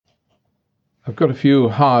I've got a few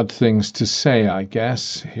hard things to say, I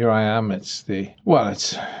guess. Here I am. It's the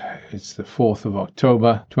 4th of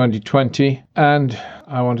October, 2020, and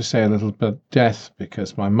I want to say a little bit of death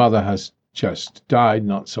because my mother has just died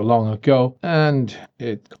not so long ago, and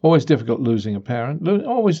it's always difficult losing a parent,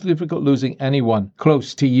 always difficult losing anyone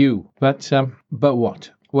close to you. But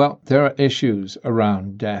what? Well, there are issues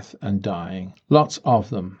around death and dying, lots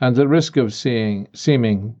of them, and the risk of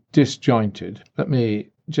seeming disjointed. Let me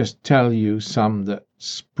just tell you some that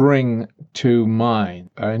spring to mind.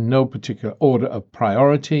 In no particular order of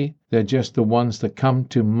priority, they're just the ones that come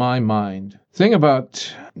to my mind. Thing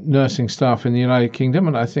about nursing staff in the United Kingdom,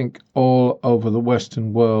 and I think all over the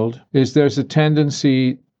Western world, is there's a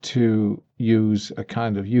tendency to use a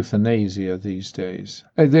kind of euthanasia these days.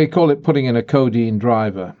 They call it putting in a codeine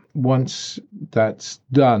driver. Once that's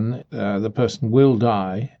done, the person will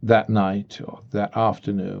die that night or that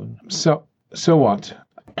afternoon. So what?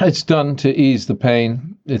 It's done to ease the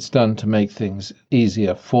pain. It's done to make things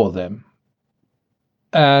easier for them.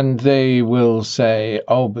 And they will say,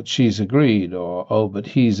 oh, but she's agreed, or oh, but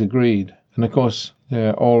he's agreed. And of course,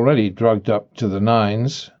 they're already drugged up to the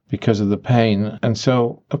nines because of the pain. And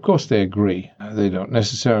so, of course, they agree. They don't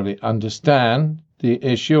necessarily understand the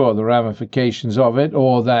issue or the ramifications of it,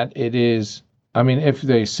 or that it is, if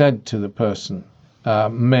they said to the person,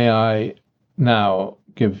 may I now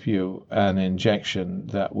give you an injection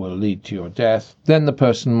that will lead to your death, then the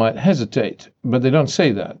person might hesitate. But they don't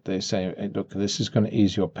say that. They say, hey, look, this is going to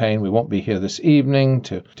ease your pain. We won't be here this evening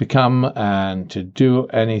to come and to do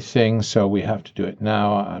anything, so we have to do it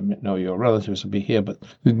now. I know your relatives will be here, but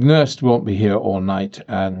the nurse won't be here all night.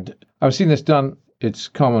 And I've seen this done. It's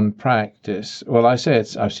common practice. Well, I've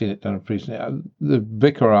seen it done recently. The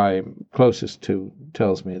vicar I'm closest to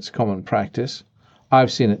tells me it's common practice.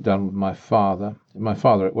 I've seen it done with my father. My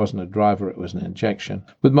father, it wasn't a driver, it was an injection.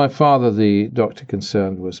 With my father, the doctor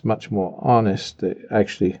concerned was much more honest. They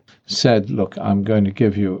actually said, look, I'm going to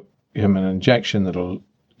give him an injection that'll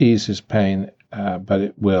ease his pain, but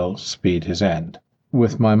it will speed his end.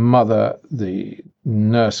 With my mother, the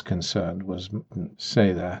nurse concerned didn't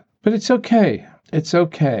say that. But it's okay. It's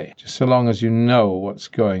okay, just so long as you know what's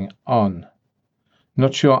going on.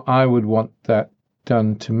 Not sure I would want that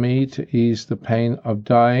done to me to ease the pain of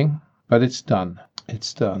dying, but it's done.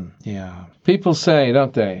 It's done. Yeah. People say,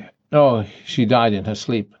 don't they? Oh, she died in her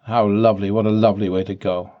sleep. How lovely. What a lovely way to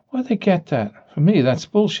go. Where do they get that? For me, that's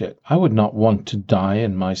bullshit. I would not want to die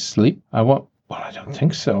in my sleep. I don't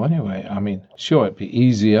think so anyway. Sure, it'd be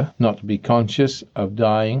easier not to be conscious of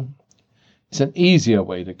dying. It's an easier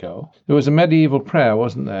way to go. There was a medieval prayer,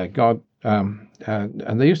 wasn't there? God, and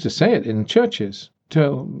they used to say it in churches.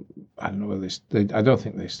 Till, I don't know whether I don't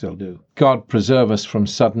think they still do. God preserve us from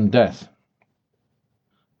sudden death.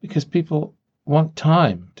 Because people want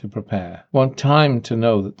time to prepare, want time to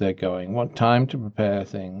know that they're going, want time to prepare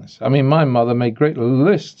things. My mother made great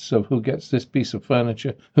lists of who gets this piece of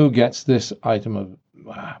furniture, who gets this item of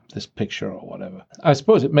this picture or whatever. I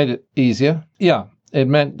suppose it made it easier. Yeah, it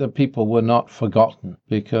meant that people were not forgotten,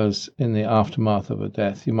 because in the aftermath of a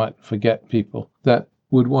death, you might forget people that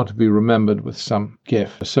would want to be remembered with some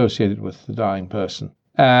gift associated with the dying person.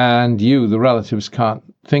 And you, the relatives, can't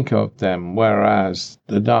think of them, whereas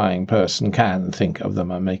the dying person can think of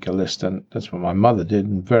them and make a list. And that's what my mother did,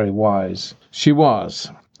 and very wise she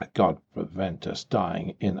was. God prevent us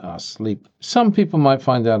dying in our sleep. Some people might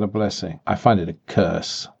find that a blessing. I find it a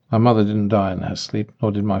curse. My mother didn't die in her sleep,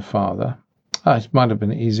 nor did my father. It might have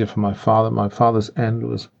been easier for my father. My father's end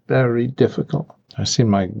was very difficult. I've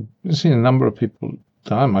seen a number of people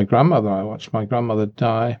die. My grandmother, I watched my grandmother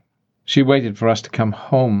die. She waited for us to come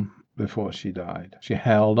home before she died. She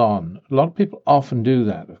held on. A lot of people often do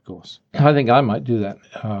that, of course. I think I might do that,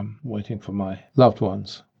 waiting for my loved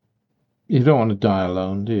ones. You don't want to die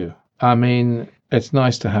alone, do you? It's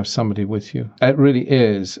nice to have somebody with you. It really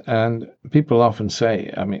is. And people often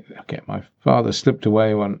say, my father slipped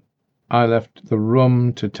away when I left the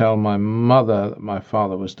room to tell my mother that my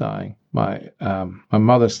father was dying. My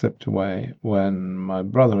mother slipped away when my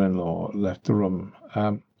brother-in-law left the room.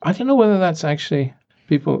 I don't know whether that's actually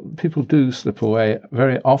people do slip away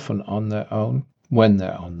very often on their own, when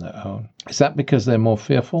they're on their own. Is that because they're more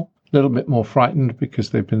fearful, a little bit more frightened because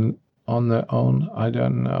they've been on their own? I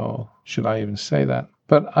don't know. Should I even say that?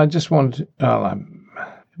 But I just wanted to,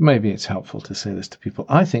 maybe it's helpful to say this to people.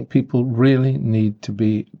 I think people really need to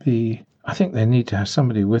I think they need to have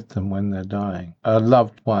somebody with them when they're dying, a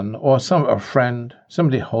loved one or a friend,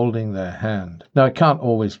 somebody holding their hand. Now, it's not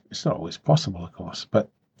always possible, of course, but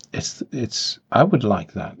I would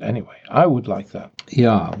like that anyway. I would like that.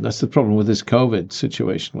 Yeah, that's the problem with this COVID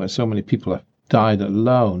situation where so many people have died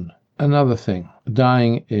alone. another thing.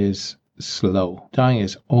 Dying is slow. Dying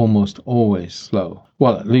is almost always slow.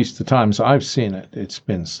 Well, at least the times I've seen it, it's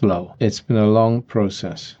been slow. It's been a long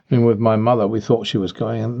process. I mean, with my mother, we thought she was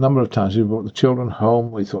going. A number of times we brought the children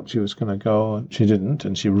home. We thought she was going to go, and she didn't,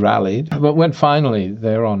 and she rallied. But when finally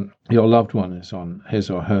your loved one is on his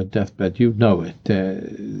or her deathbed, you know it.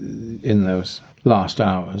 In those last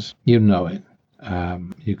hours, you know it.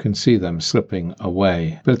 You can see them slipping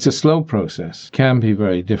away. But it's a slow process. Can be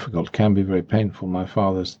very difficult, can be very painful. My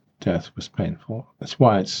father's death was painful. That's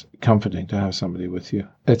why it's comforting to have somebody with you.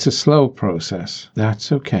 It's a slow process.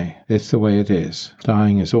 That's okay. It's the way it is.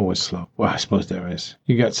 Dying is always slow. Well, I suppose there is.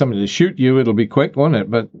 You get somebody to shoot you, it'll be quick, won't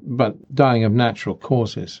it? But dying of natural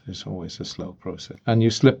causes is always a slow process. And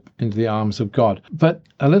you slip into the arms of God. But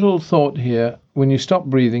a little thought here, when you stop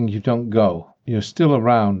breathing, you don't go. You're still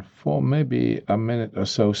around for maybe a minute or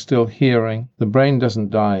so, still hearing. The brain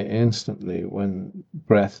doesn't die instantly when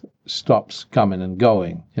breath stops coming and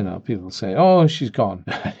going. You know, people say, oh, she's gone.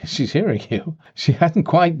 She's hearing you. She hadn't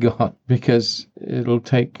quite gone, because it'll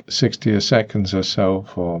take 60 seconds or so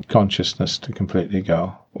for consciousness to completely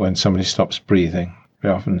go when somebody stops breathing.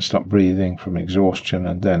 We often stop breathing from exhaustion,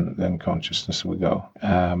 and then consciousness will go.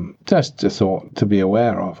 Just a thought to be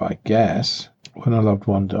aware of, I guess. When a loved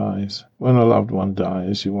one dies,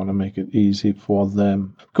 you want to make it easy for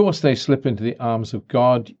them. Of course, they slip into the arms of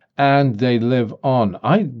God and they live on.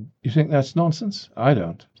 You think that's nonsense? I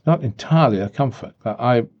don't. It's not entirely a comfort, but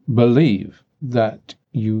I believe that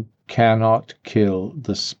you cannot kill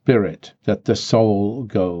the spirit, that the soul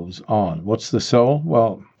goes on. What's the soul?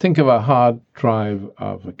 Well, think of a hard drive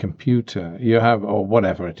of a computer you have, or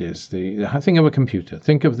whatever it is. Think of a computer.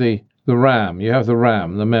 Think of the RAM. You have the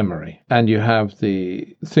RAM, the memory, and you have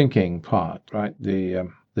the thinking part, right? The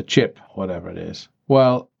chip, whatever it is.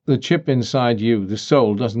 Well, the chip inside you, the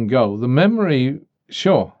soul, doesn't go. The memory,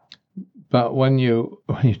 sure, but when you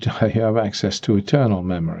die, you have access to eternal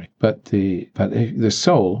memory. But the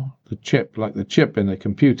soul, the chip, like the chip in the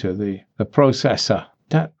computer, the processor,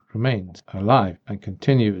 that remains alive and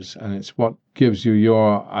continues, and it's what gives you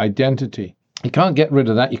your identity. You can't get rid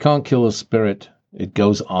of that. You can't kill the spirit. It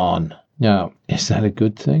goes on. Now, is that a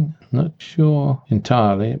good thing? Not sure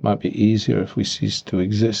entirely. It might be easier if we cease to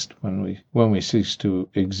exist when we cease to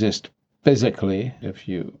exist physically,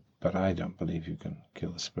 but I don't believe you can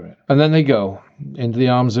kill the spirit. And then they go into the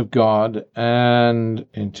arms of God and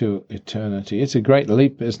into eternity. It's a great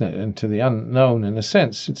leap, isn't it? Into the unknown, in a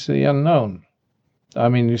sense. It's the unknown. I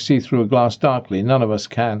mean, you see through a glass darkly. None of us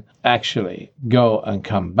can actually go and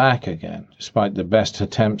come back again, despite the best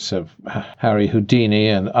attempts of Harry Houdini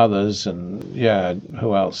and others. And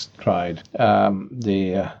who else tried?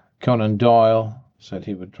 Conan Doyle said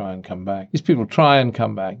he would try and come back. These people try and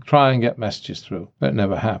come back, try and get messages through, but it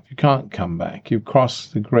never happens. You can't come back. You cross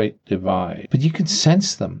the great divide. But you can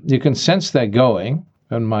sense them. You can sense they're going.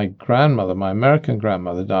 When my grandmother, my American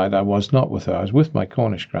grandmother, died, I was not with her. I was with my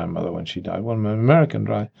Cornish grandmother when she died. When my American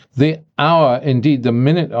died, the hour, indeed the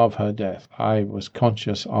minute of her death, I was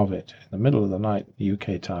conscious of it. In the middle of the night,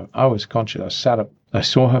 UK time, I was conscious. I sat up. I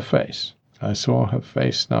saw her face.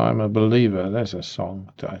 Now I'm a believer. There's a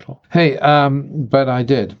song title. Hey, but I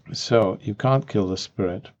did. So you can't kill the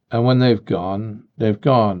spirit. And when they've gone, they've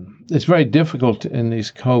gone. It's very difficult in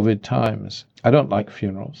these COVID times. I don't like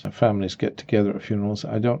funerals. Families get together at funerals.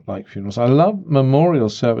 I don't like funerals. I love memorial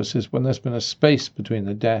services when there's been a space between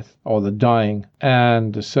the death or the dying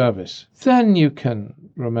and the service. Then you can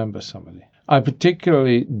remember somebody. I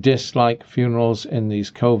particularly dislike funerals in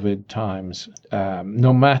these COVID times,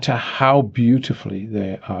 no matter how beautifully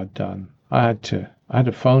they are done. I had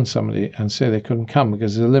to phone somebody and say they couldn't come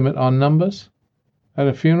because there's a limit on numbers at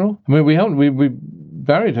a funeral. I mean, we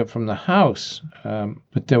buried her from the house,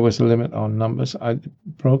 but there was a limit on numbers.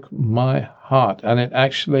 It broke my heart, and it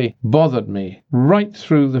actually bothered me right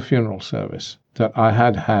through the funeral service that I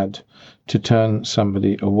had to turn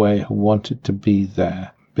somebody away who wanted to be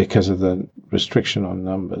there because of the restriction on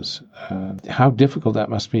numbers. How difficult that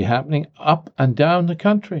must be happening up and down the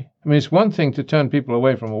country. I mean, it's one thing to turn people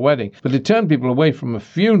away from a wedding, but to turn people away from a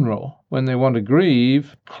funeral when they want to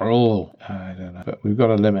grieve, cruel. I don't know. But we've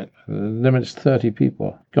got a limit. The limit's 30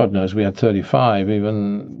 people. God knows we had 35,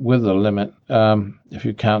 even with the limit, if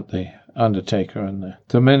you count the undertaker and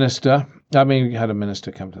the minister. I mean, we had a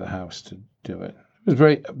minister come to the house to do it. It was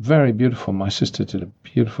very, very beautiful. My sister did a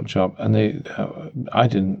beautiful job, and I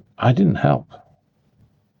didn't help.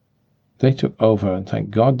 They took over, and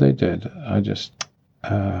thank God they did.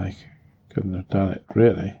 I couldn't have done it,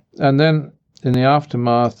 really. And then in the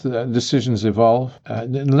aftermath, decisions evolve.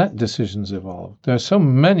 Let decisions evolve. There are so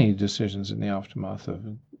many decisions in the aftermath of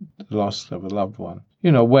the loss of a loved one.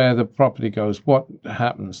 You know, where the property goes, what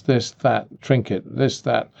happens, this, that, trinket, this,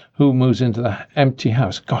 that, who moves into the empty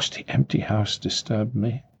house. Gosh, the empty house disturbed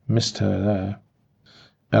me. Missed her there.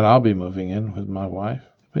 And I'll be moving in with my wife.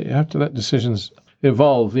 But you have to let decisions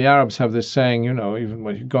evolve. The Arabs have this saying, you know, even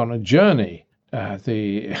when you go on a journey, if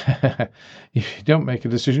you don't make a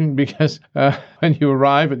decision because when you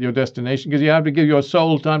arrive at your destination, because you have to give your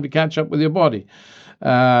soul time to catch up with your body.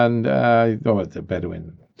 And it's a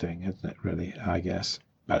Bedouin thing, isn't it, really, I guess.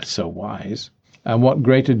 But it's so wise. And what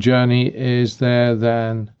greater journey is there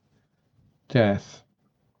than death?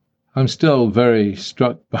 I'm still very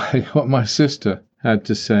struck by what my sister had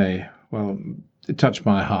to say. Well, it touched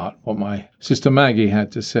my heart. What my sister Maggie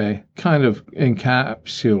had to say kind of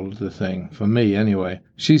encapsulated the thing, for me anyway.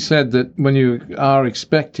 She said that when you are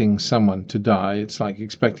expecting someone to die, it's like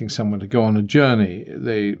expecting someone to go on a journey.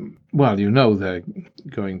 They're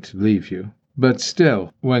going to leave you. But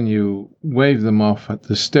still, when you wave them off at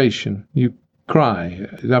the station, you cry.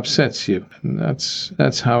 It upsets you. And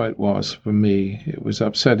that's how it was for me. It was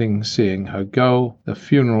upsetting seeing her go. The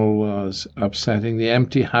funeral was upsetting. The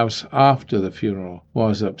empty house after the funeral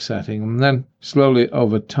was upsetting. And then slowly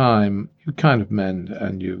over time, you kind of mend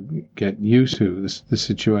and you get used to the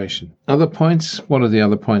situation. Other points? What are the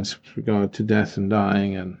other points with regard to death and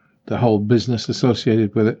dying and the whole business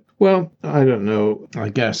associated with it? Well, I don't know. I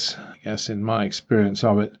guess in my experience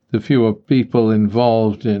of it, the fewer people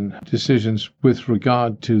involved in decisions with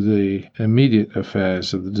regard to the immediate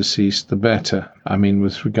affairs of the deceased, the better. I mean,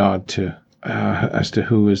 with regard to as to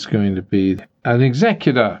who is going to be an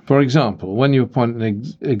executor. For example, when you appoint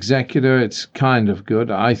an executor, it's kind of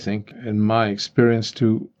good, I think, in my experience,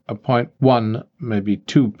 to appoint one, maybe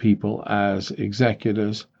two people as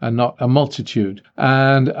executors and not a multitude.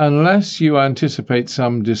 And unless you anticipate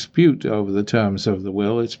some dispute over the terms of the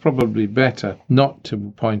will, it's probably better not to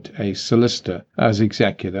appoint a solicitor as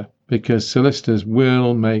executor, because solicitors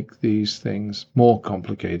will make these things more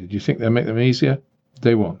complicated. You think they'll make them easier?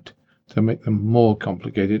 They won't. To make them more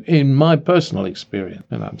complicated, in my personal experience.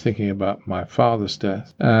 And I'm thinking about my father's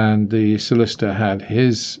death, and the solicitor had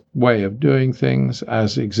his way of doing things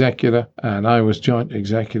as executor, and I was joint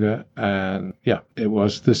executor, and it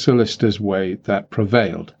was the solicitor's way that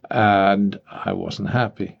prevailed, and I wasn't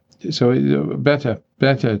happy. So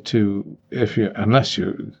better to, unless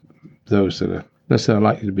there are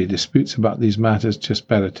likely to be disputes about these matters, just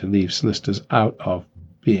better to leave solicitors out of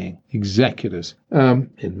being executors,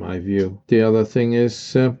 in my view. The other thing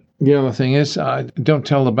is, don't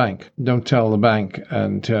tell the bank. Don't tell the bank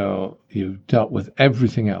until you've dealt with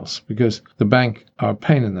everything else, because the bank are a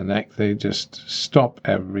pain in the neck. They just stop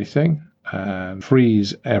everything and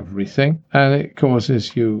freeze everything, and it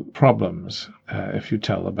causes you problems if you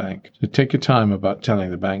tell the bank. So take your time about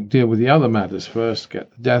telling the bank. Deal with the other matters first.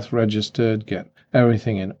 Get the death registered. Get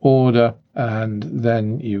everything in order, and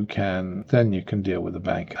then you can deal with the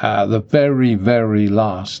bank. The very, very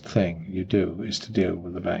last thing you do is to deal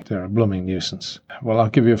with the bank. They're a blooming nuisance. Well, I'll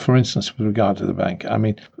give you, for instance, with regard to the bank. I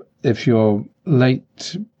mean, if you're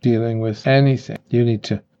late dealing with anything, you need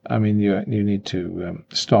to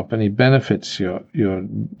stop any benefits your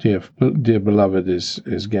dear beloved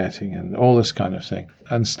is getting, and all this kind of thing.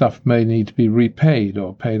 And stuff may need to be repaid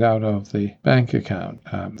or paid out of the bank account.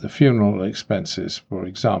 The funeral expenses, for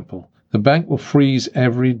example. The bank will freeze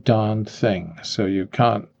every darned thing, so you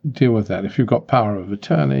can't deal with that. If you've got power of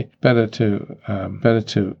attorney, better to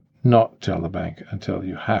not tell the bank until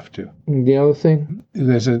you have to. The other thing,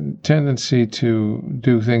 there's a tendency to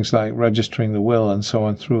do things like registering the will and so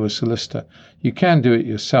on through a solicitor. You can do it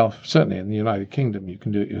yourself. Certainly in the United Kingdom, you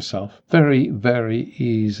can do it yourself very, very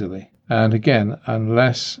easily. And again,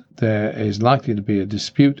 unless there is likely to be a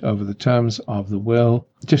dispute over the terms of the will,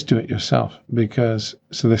 just do it yourself, because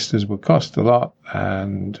solicitors will cost a lot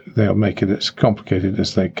and they'll make it as complicated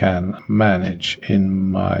as they can manage,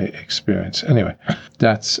 in my experience. Anyway,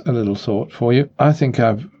 that's a little thought for you. I think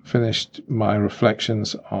I've finished my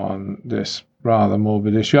reflections on this rather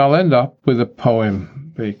morbid issue. I'll end up with a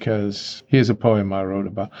poem, because here's a poem I wrote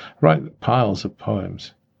about. I write piles of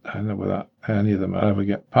poems. I don't know whether any of them will ever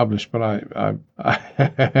get published, but I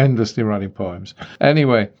endlessly writing poems.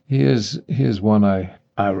 Anyway, here's one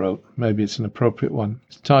I wrote. Maybe it's an appropriate one.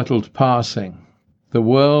 It's titled Passing. The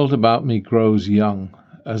world about me grows young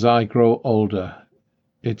as I grow older.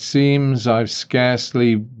 It seems I've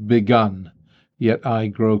scarcely begun, yet I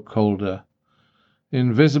grow colder.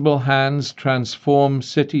 Invisible hands transform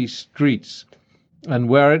city streets, and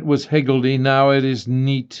where it was higgledy, now it is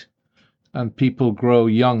neat. And people grow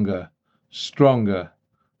younger, stronger,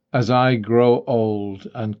 as I grow old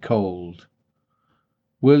and cold.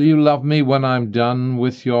 Will you love me when I'm done,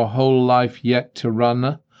 with your whole life yet to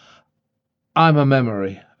run? I'm a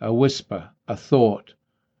memory, a whisper, a thought,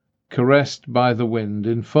 caressed by the wind,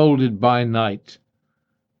 enfolded by night.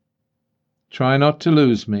 Try not to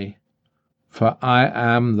lose me, for I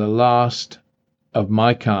am the last of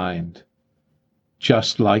my kind,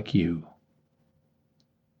 just like you.